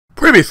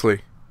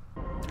Previously.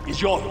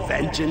 Is your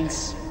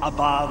vengeance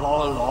above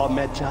all law,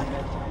 Medjay?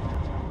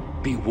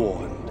 Be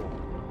warned.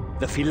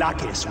 The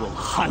Phylakes will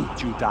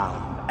hunt you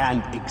down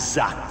and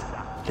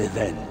exact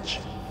revenge.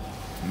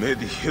 May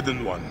the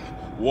Hidden One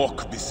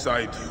walk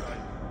beside you.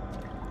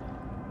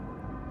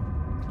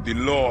 The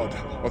Lord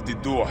of the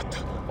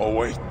Duat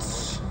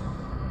awaits.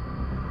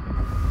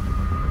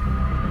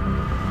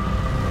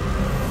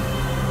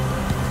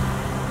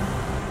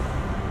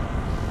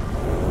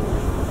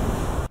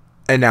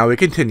 And now we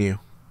continue.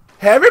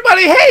 Hey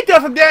everybody, hey,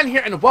 Justin Dan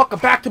here, and welcome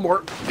back to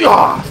more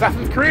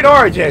Assassin's Creed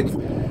Origins.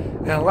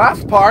 In the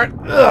last part,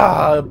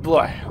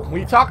 boy,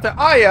 we talked to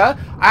Aya.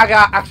 I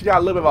actually got a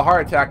little bit of a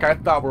heart attack. I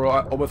thought we were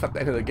almost at the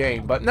end of the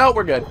game, but no,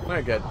 we're good.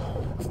 We're good.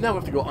 So now we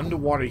have to go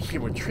underwater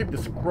here and retrieve the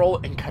scroll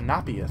in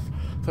Canopius.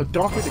 So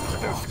don't forget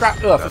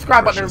to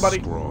subscribe button, everybody.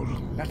 Scroll.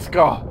 Let's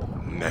go.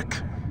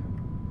 Neck.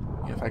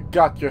 Yes, I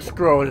got your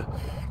scroll.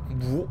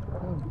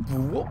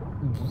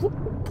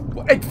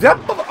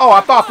 Example. Oh,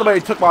 I thought somebody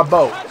took my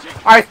boat.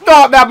 I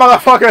thought that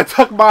motherfucker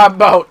took my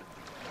boat.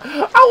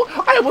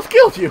 I almost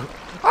killed you.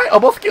 I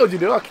almost killed you,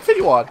 dude.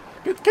 Continue on.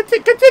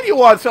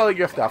 Continue on selling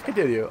your stuff.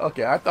 Continue.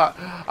 Okay, I thought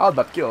I was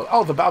about to kill him. I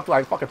was about to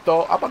like fucking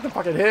throw. I'm about to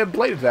fucking hit him,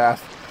 blade his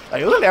ass.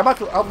 Like literally, I was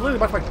literally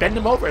about to like bend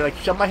him over and like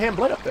shove my hand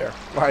blade up there.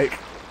 Like,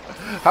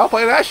 I don't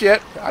play that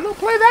shit. I don't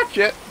play that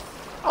shit.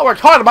 I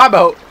worked hard on my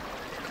boat.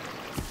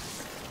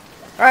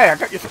 Hey, I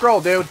got your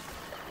scroll, dude.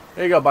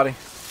 There you go, buddy.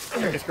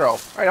 Here's your scroll.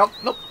 All right,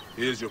 nope.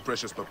 Here's your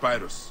precious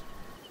papyrus.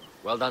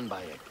 Well done,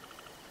 Bayek.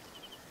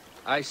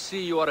 I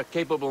see you are a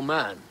capable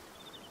man.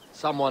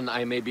 Someone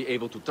I may be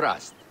able to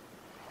trust.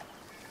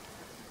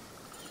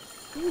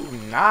 Ooh,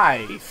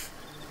 nice.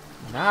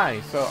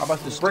 Nice. So I'm about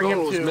to bring him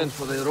to... The scroll was meant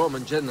for the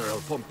Roman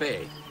general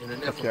Pompey in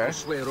an effort to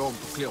sway Rome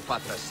to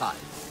Cleopatra's side.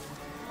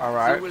 All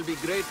right. She will be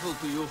grateful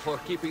to you for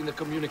keeping the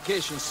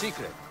communication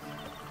secret.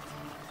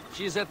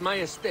 She's at my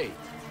estate.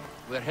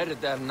 We're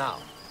headed there now.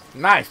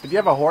 Nice. Did you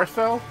have a horse,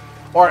 though?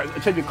 Or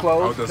change your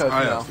clothes? How does Because,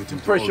 Aya fit I'm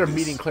into pretty all sure this?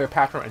 meeting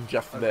Cleopatra and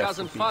just Her this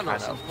cousin would be Phanos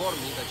kind of... informed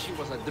me that she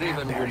was a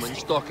driven woman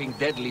stalking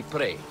deadly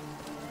prey.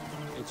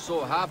 It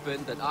so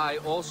happened that I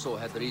also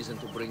had reason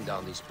to bring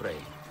down this prey.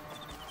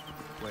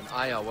 When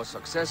Aya was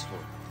successful,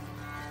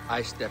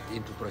 I stepped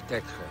in to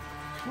protect her.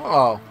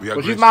 Oh, We are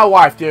well, she's grateful. my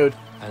wife, dude.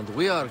 And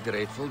we are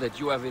grateful that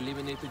you have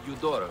eliminated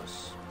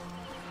Eudoros.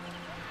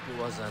 He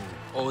was an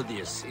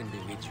odious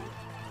individual.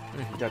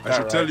 You got I that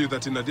should tell right. you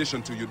that in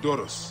addition to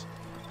Eudoros,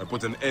 I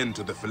put an end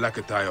to the Phylakes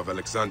of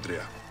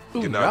Alexandria. Ooh,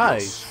 Gennadios.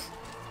 nice.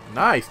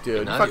 Nice,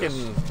 dude. Gennadios.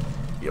 Fucking...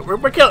 Yeah,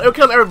 we're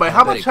killing everybody.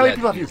 How Very many glad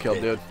people have you he's killed,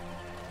 dead. dude?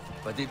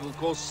 But it will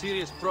cause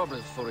serious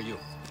problems for you.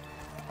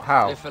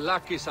 How? The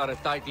Phylakes are a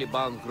tightly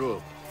bound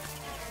group.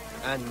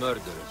 And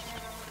murderers.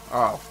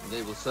 Oh.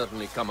 They will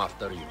certainly come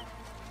after you.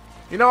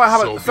 You know what?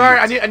 How So about...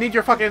 Sorry, be it. I need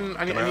your fucking...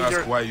 I Can need I ask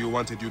your... why you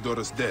wanted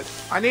Eudoros dead?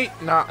 I need...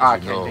 No, I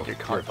you can't know, take your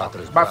cart.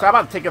 Cleopatra's I'm bride.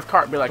 about to take his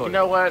cart and be like, you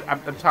know what?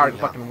 I'm tired of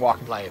Yeah, fucking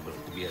walking. Liable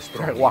to be a strong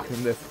Tired of leader.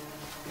 walking this.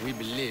 We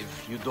believe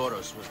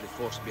Eudoros was the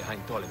force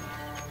behind Ptolemy,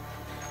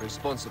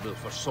 responsible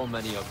for so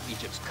many of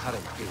Egypt's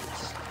current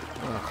ills.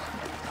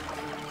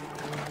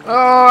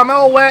 Oh, I'm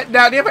all wet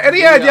now. Do you have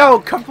any idea how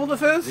comfortable this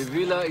The is?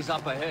 villa is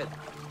up ahead.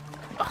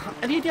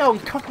 Any idea how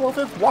uncomfortable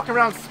this is? Walking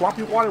around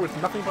swampy water with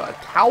nothing but a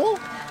towel?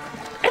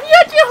 Any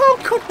idea how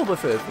uncomfortable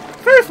this is?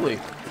 Seriously.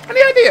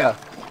 Any idea?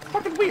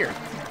 Fucking weird.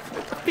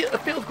 It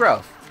feels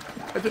gross.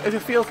 It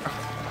just feels...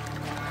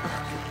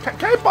 Can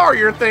I borrow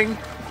your thing?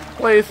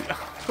 Please.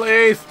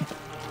 Please.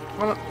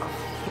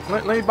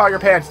 Let me borrow your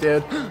pants,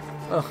 dude.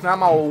 Ugh, now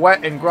I'm all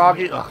wet and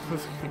groggy. Ugh,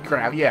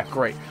 grab. Yeah,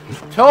 great.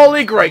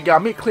 Totally great.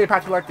 Gotta meet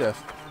Cleopatra like this.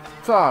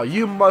 So,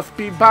 you must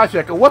be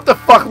Bayek. What the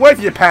fuck? Where's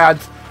your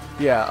pads?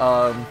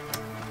 Yeah,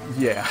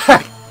 yeah.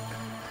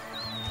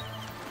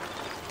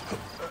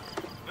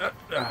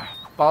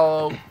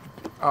 Follow.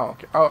 Oh,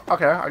 okay. Oh,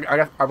 okay. I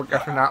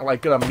guess we're not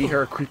like gonna meet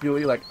her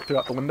creepily like through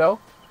out the window.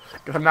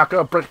 Guess I'm not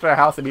gonna break to her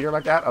house and meet her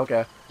like that.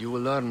 Okay. You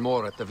will learn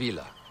more at the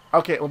villa.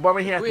 Okay. Well, what are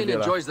we here at the Queen villa?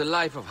 enjoys the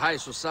life of high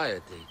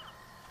society.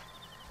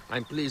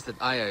 I'm pleased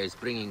that Aya is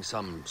bringing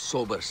some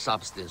sober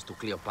substance to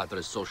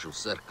Cleopatra's social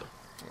circle.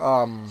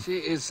 She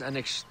is an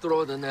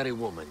extraordinary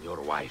woman,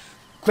 your wife.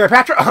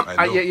 Cleopatra.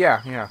 I know.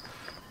 Yeah.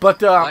 But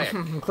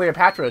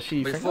Cleopatra,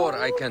 she. Before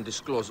I can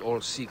disclose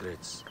all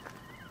secrets,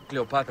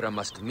 Cleopatra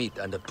must meet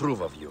and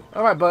approve of you.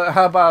 All right, but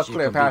how about She can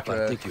be Cleopatra?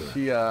 particular.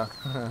 She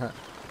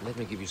Let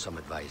me give you some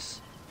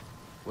advice.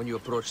 When you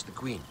approach the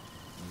queen,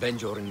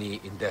 bend your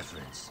knee in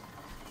deference.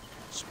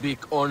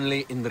 Speak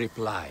only in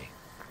reply.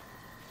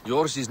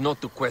 Yours is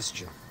not to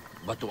question,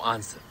 but to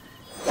answer.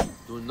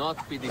 Do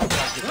not be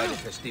distracted by the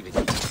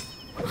festivities.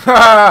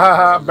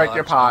 break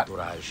your pot.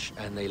 Entourage,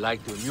 and they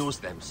like to amuse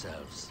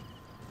themselves,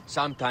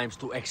 sometimes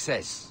to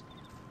excess.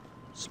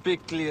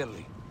 Speak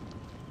clearly,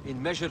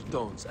 in measured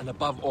tones, and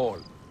above all,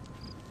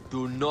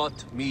 do not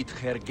meet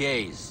her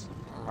gaze.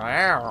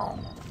 Wow.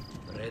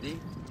 Ready?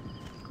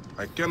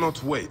 I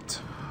cannot wait.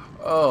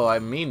 Oh, I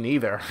mean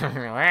neither.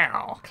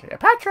 Wow.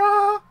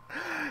 Cleopatra!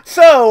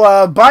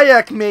 So,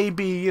 Bayek may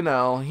be, you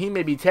know, he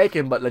may be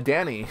taken, but the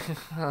Danny's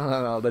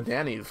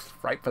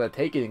right for the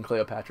taking in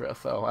Cleopatra,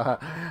 so,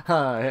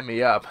 hit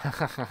me up.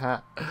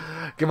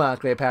 Come on,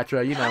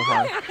 Cleopatra, you know,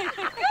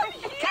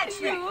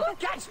 Catch me!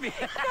 Catch me!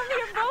 Come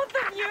here, both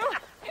of you.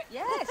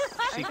 Yes,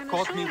 she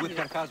caught me with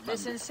her husband. The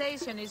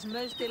sensation is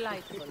most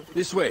delightful.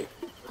 This way.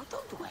 Oh,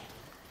 don't worry.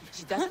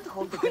 She doesn't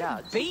hold the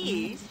grudge.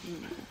 Please.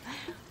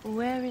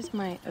 Where is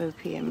my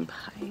opium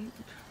pipe?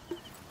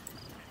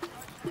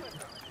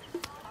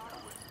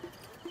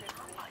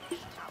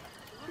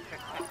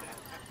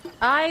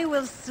 I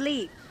will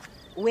sleep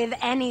with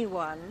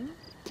anyone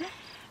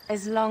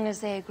as long as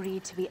they agree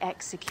to be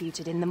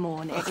executed in the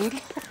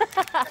morning.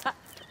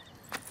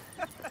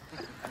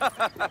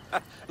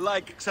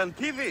 Like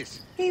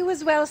Xantivis. He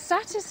was well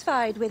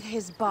satisfied with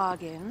his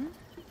bargain.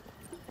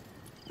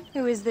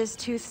 Who is this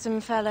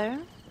toothsome fellow?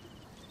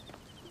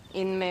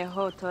 In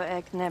mehoto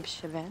ek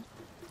nebsheve.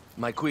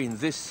 My queen,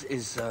 this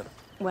is,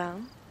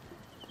 Well,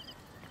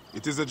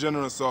 It is a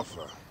generous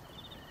offer.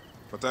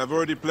 But I've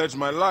already pledged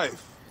my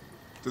life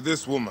to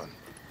this woman.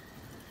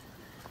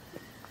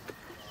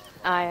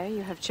 Aya,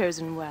 you have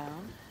chosen well.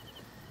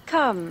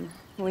 Come,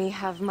 we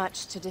have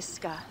much to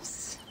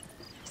discuss.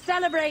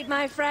 Celebrate,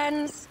 my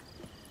friends!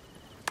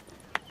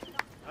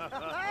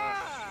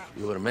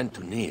 you were meant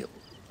to kneel.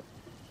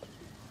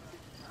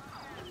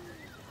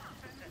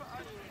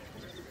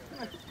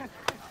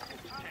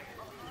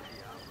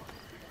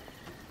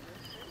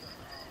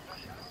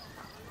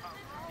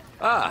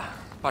 Ah,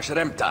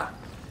 Pashremta.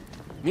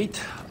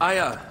 Meet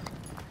Aya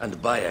and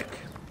Bayek.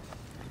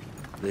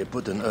 They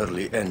put an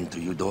early end to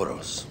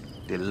Eudoros.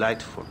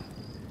 Delightful.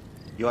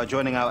 You are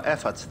joining our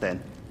efforts,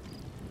 then?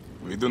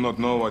 We do not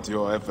know what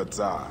your efforts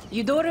are.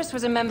 Eudoros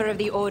was a member of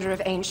the Order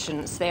of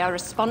Ancients. They are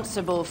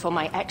responsible for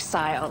my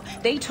exile.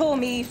 They tore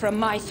me from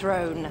my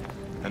throne.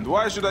 And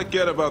why should I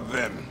care about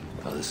them?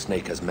 Well, the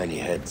snake has many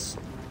heads.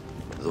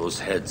 Those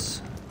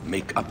heads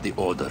make up the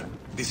Order.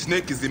 The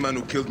snake is the man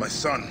who killed my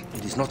son.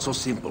 It is not so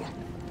simple.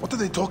 What are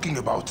they talking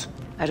about?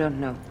 I don't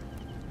know.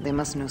 They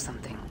must know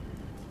something.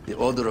 The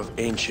Order of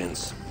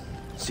Ancients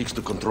seeks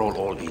to control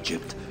all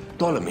Egypt.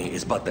 Ptolemy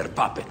is but their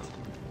puppet.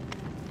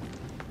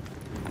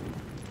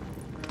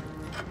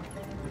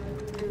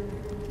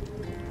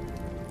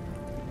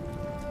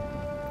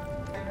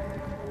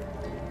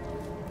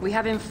 We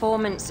have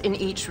informants in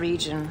each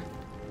region.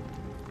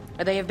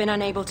 They have been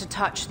unable to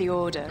touch the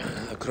Order.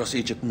 Across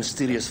Egypt,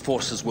 mysterious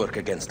forces work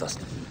against us.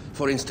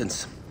 For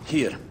instance,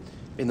 here,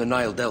 in the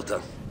Nile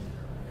Delta,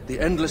 the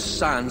endless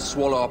sands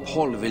swallow up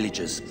whole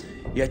villages,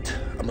 yet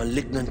a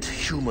malignant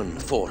human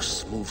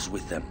force moves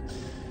with them.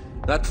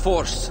 That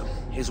force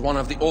is one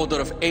of the Order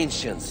of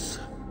Ancients,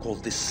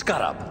 called the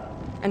Scarab.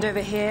 And over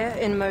here,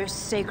 in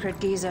most sacred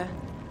Giza,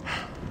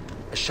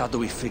 A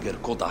shadowy figure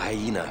called a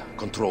hyena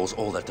controls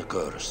all that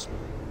occurs.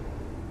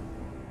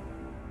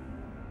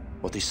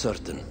 What is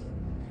certain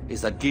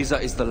is that Giza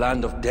is the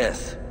land of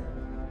death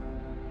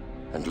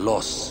and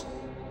loss.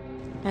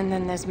 and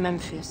then there's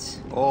Memphis.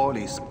 All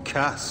is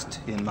cursed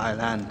in my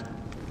land.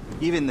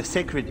 Even the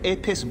sacred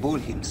Apis bull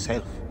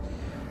himself.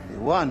 The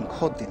one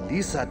called the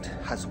Lizard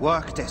has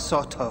worked a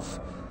sort of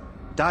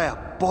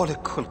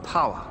diabolical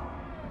power.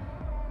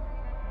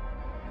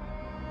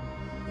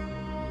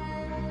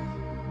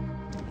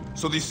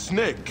 So the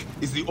snake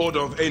is the Order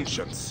of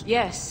Ancients.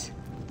 Yes.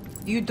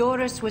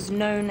 Eudoros was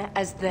known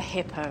as the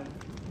Hippo.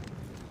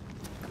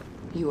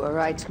 You are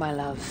right, my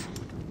love.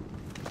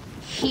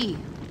 He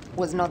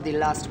was not the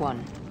last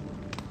one.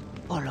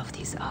 All of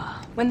these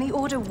are. When the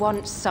Order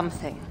wants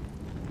something,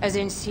 as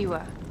in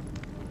Siwa,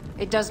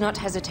 it does not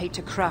hesitate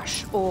to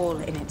crush all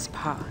in its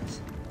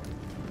path.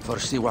 For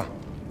Siwa,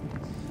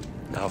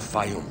 now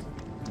Fayum.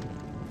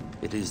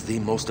 It is the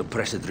most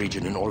oppressed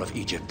region in all of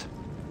Egypt.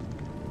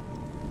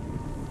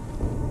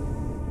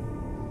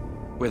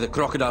 Where the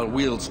crocodile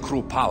wields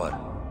cruel power,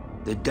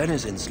 the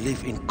denizens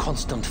live in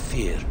constant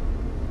fear.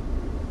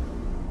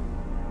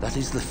 That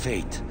is the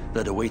fate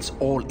that awaits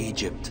all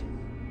Egypt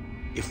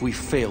if we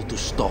fail to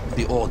stop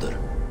the Order.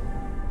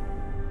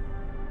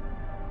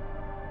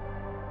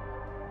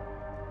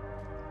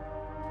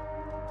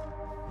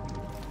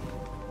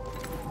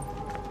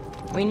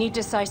 We need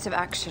decisive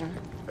action.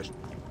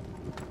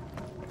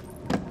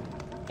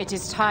 It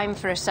is time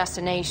for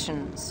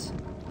assassinations.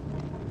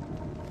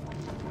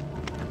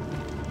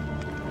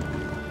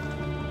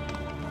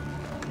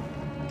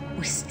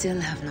 We still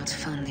have not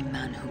found the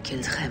man who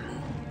killed Khemu.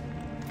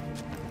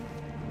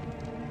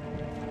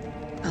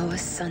 Our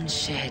son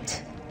Shed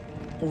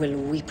will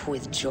weep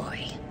with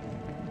joy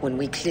when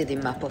we clear the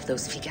map of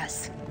those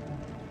figures.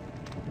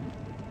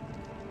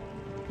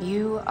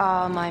 You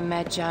are my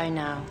Medjay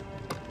now.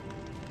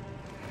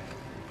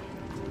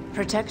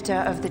 Protector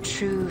of the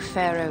true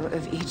Pharaoh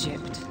of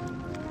Egypt.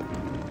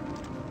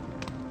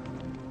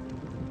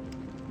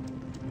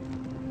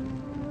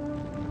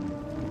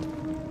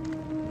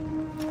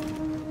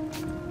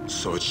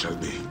 So it shall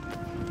be.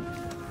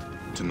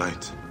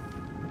 Tonight,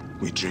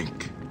 we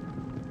drink,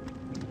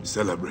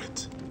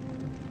 celebrate,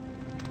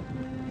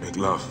 make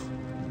love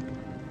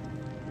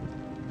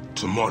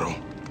tomorrow.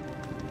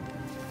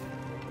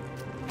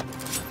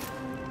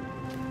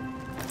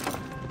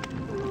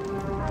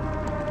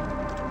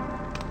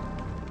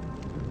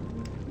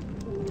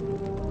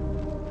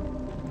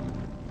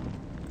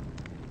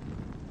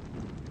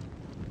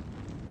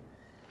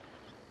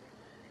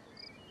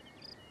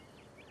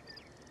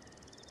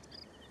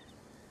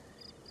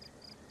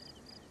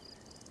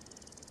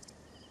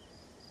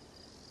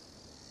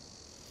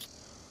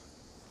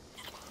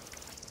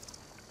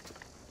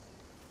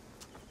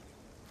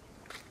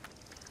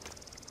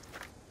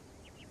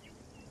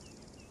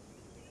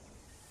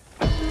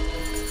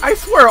 I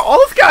swear, all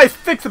this guy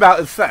thinks about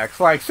is sex.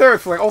 Like,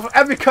 seriously, like,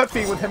 every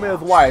cutscene with him and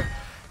his wife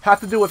has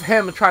to do with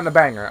him trying to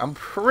bang her. I'm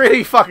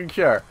pretty fucking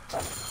sure.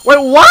 Wait,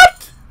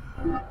 what?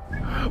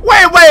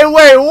 Wait,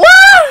 what?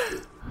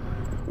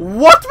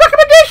 What's the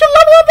recommendation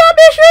level of that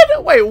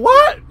mission? Wait,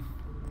 what?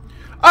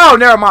 Oh,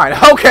 never mind.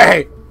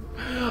 Okay.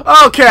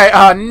 Okay,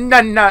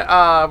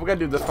 we're gonna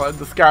do this one,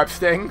 the Scarab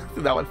Sting.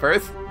 Do that one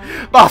first.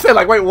 But I'll say,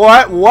 like, wait,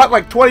 what? What?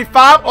 Like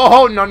 25?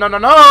 Oh, no.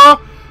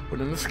 We're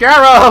doing the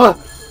Scarab.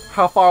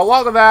 How far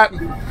along is that?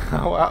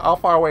 How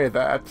far away is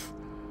that?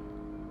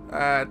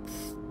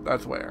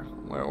 That's where?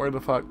 Where the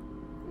fuck?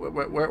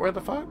 Where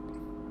the fuck?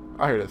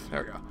 Oh, here it is.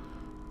 There we go.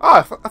 Oh,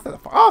 it's not that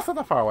far. Oh, it's not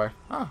that far away.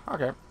 Oh,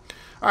 okay.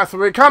 Alright, so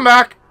when we come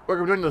back,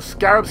 we're doing the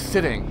Scarab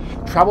Sitting.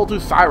 Travel to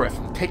Cyrus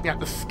and taking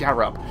out the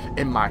Scarab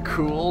in my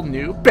cool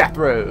new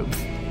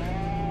bathrobes.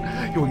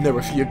 You'll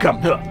never see it come.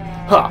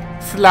 Huh.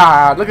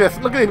 Slide. Look at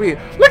this. Look at me.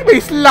 Look at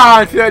me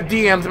slide into the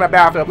DMs in my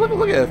bathrobe.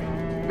 Look at this.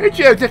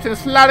 Medjay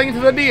just sliding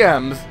into the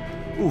DMs.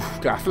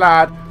 Oof, gotta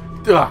slide.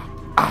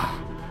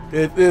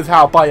 This is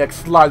how Bayek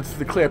slides to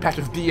the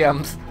Cleopatra's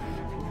DMs.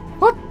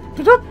 What?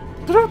 Don't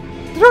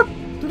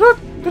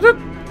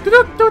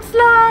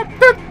slide.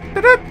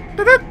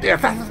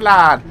 Yes, that's a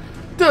slide.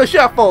 Do a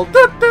shuffle.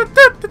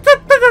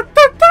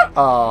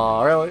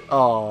 Oh, really?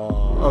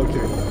 Oh,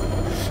 okay.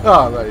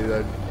 Alrighty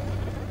then.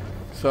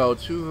 So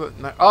choose.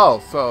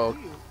 Oh, so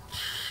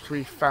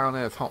we found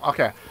his home.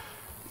 Okay.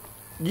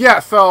 Yeah.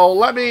 So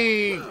let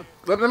me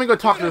go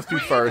talk to this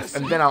dude first,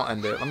 and then I'll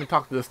end it. Let me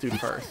talk to this dude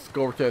first.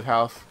 Go over to his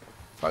house,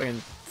 so I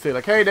can say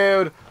like, "Hey,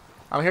 dude,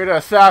 I'm here to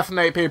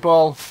assassinate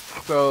people.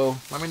 So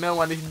let me know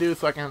what I need to do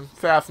so I can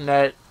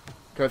assassinate,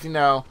 because you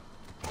know,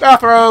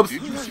 bathrobes."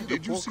 Did you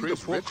see the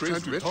poor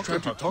crazed rich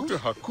trying to talk to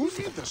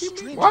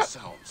Hakufi? What?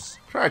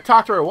 Trying to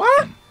talk to her?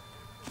 What?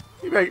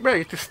 You better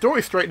get your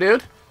story straight,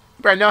 dude.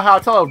 You better know how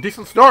to tell a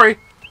decent story.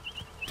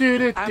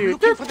 I'm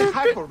looking for the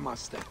Hyper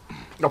Master.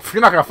 No,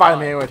 you're not gonna find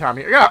me anytime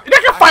here. You're not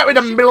gonna find me in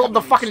the middle of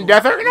the fucking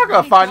desert. You're not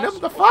gonna find him.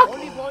 What the fuck?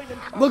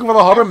 Looking for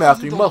the harbor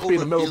master. You must be in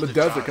the middle of the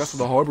desert. That's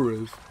where the harbor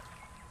is.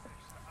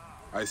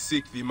 I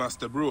seek the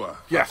master brewer.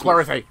 Yes, where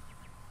is he?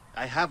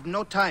 I have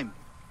no time.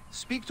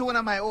 Speak to one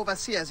of my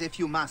overseers if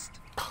you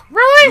must.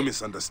 Really? You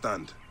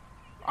misunderstand.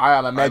 I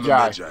am a Medjay.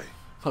 Medjay.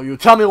 So you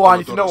tell me what I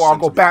need to know or I'll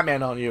go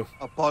Batman on you.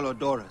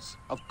 Apollodorus,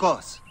 of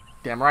course.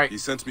 Damn right. He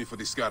sent me for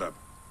the scarab,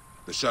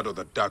 the shadow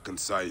that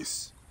darkens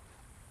Sais.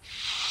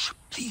 Shh,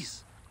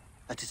 please.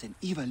 That is an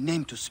evil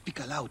name to speak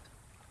aloud.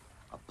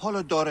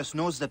 Apollodorus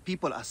knows the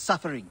people are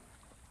suffering.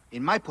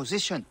 In my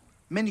position,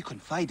 many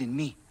confide in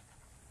me.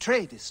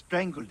 Trade is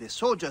strangled, the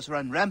soldiers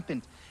run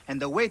rampant,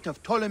 and the weight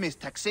of Ptolemy's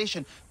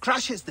taxation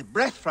crushes the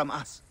breath from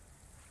us.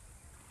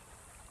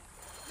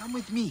 Come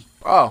with me.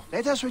 Oh.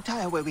 Let us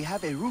retire where we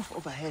have a roof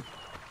overhead.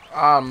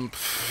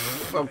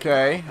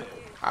 Okay.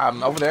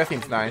 Over there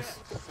seems nice.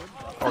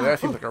 Oh, there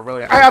seems like a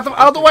really... Out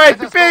of the way!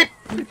 Beep, beep!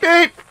 Beep,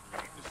 beep!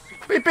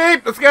 Beep,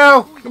 beep! Let's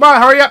go! Come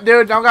on, hurry up,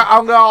 dude. I'm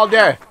going all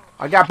day.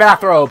 I got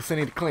bathrobes I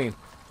need to clean.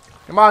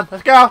 Come on,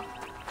 let's go!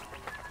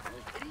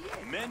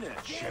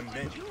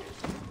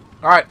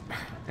 Alright,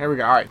 here we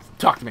go. Alright,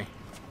 talk to me.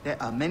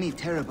 There are many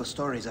terrible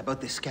stories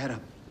about the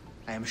scarab.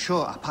 I am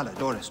sure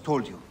Apollodorus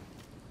told you.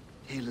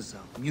 Tales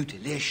of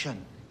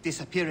mutilation,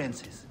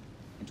 disappearances,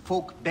 and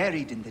folk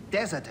buried in the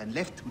desert and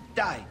left to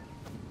die.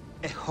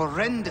 A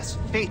horrendous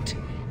fate,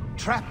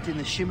 trapped in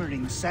the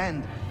shimmering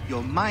sand,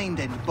 your mind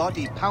and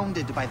body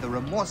pounded by the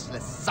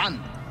remorseless sun,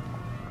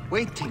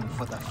 waiting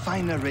for the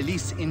final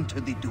release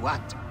into the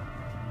Duat.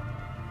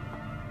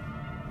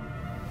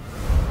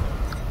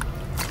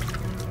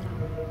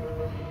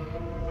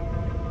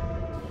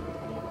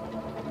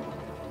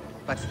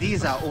 But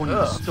these are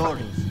only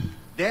stories.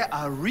 There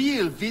are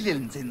real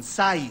villains in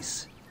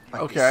Sais.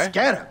 But the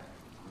scarab,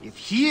 if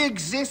he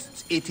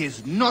exists, it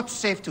is not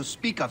safe to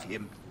speak of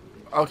him.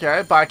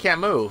 Okay, but I can't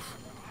move.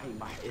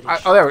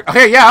 Oh, there we go.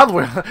 Okay, yeah, that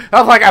was weird.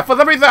 I was like, for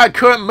some reason I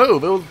couldn't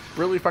move. It was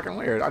really fucking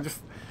weird.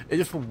 It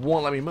just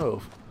won't let me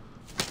move.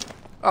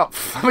 Oh,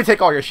 let me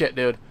take all your shit,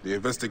 dude. The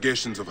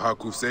investigations of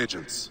Hakuf's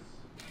agents.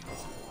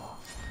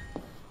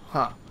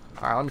 Huh.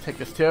 Alright, let me take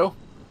this too.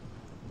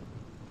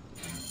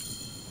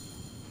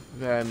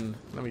 Then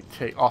let me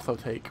also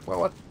take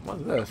what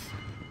is this?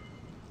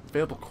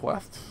 Available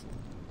quests?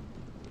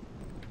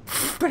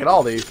 Taking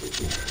all these.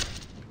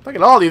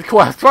 Taking all these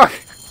quests, fuck!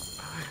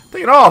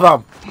 Taking all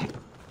of them!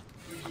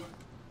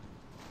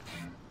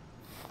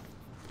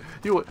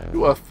 You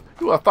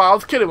You would have thought I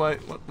was kidding when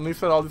you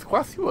said all these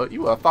quests. You would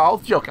have thought I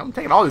was joking. I'm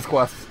taking all these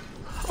quests.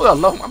 I'm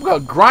gonna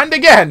grind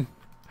again.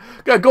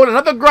 Gonna go on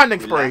another grinding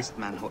The spree. last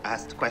man who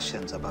asked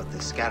questions about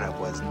the scarab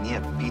was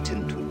near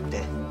beaten to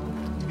death,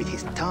 with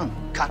his tongue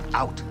cut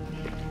out.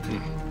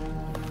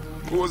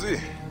 Who was he?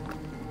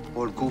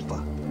 Old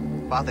Gupa,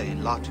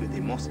 father-in-law to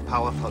the most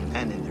powerful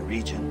man in the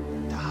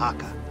region,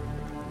 Tahaka.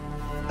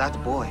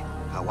 That boy,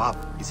 Hawab,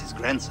 is his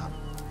grandson.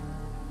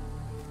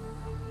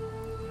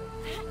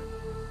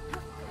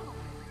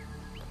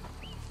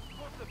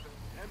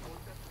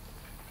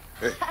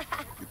 Hey,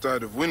 you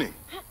tired of winning?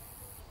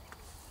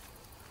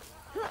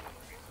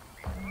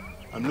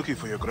 I'm looking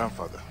for your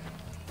grandfather.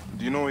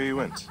 Do you know where he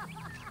went?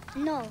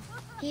 No,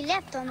 he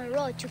left on the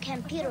road to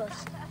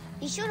Campiros.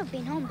 He should have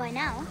been home by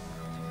now.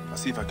 I'll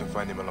see if I can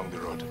find him along the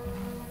road.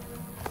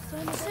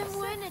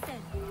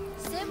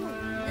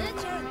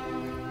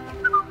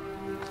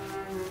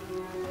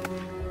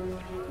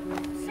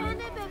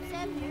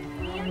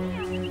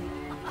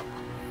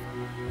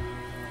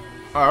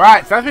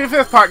 Alright, so that's me for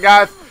this part,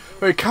 guys.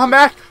 When we come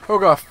back, we're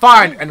gonna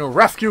find and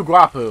rescue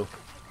Guapu.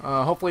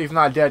 Hopefully he's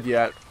not dead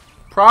yet.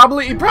 He's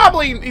probably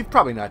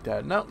not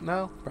dead. No, he's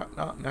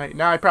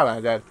probably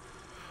not dead.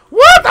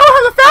 What? I don't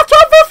have the fast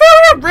travel for this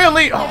area?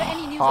 Really?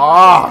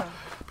 Oh.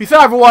 Peace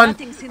out, everyone.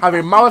 Have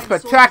a most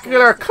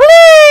spectacular,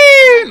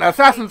 clean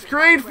Assassin's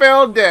Creed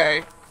filled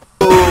day.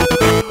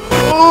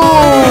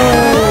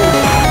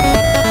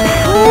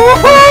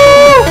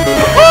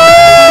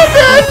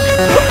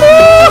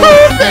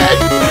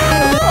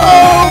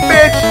 Oh,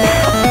 bitch!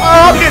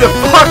 I'm getting the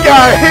fuck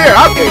out of here!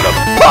 I'm getting the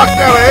fuck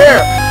out of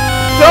here!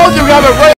 Told you guys to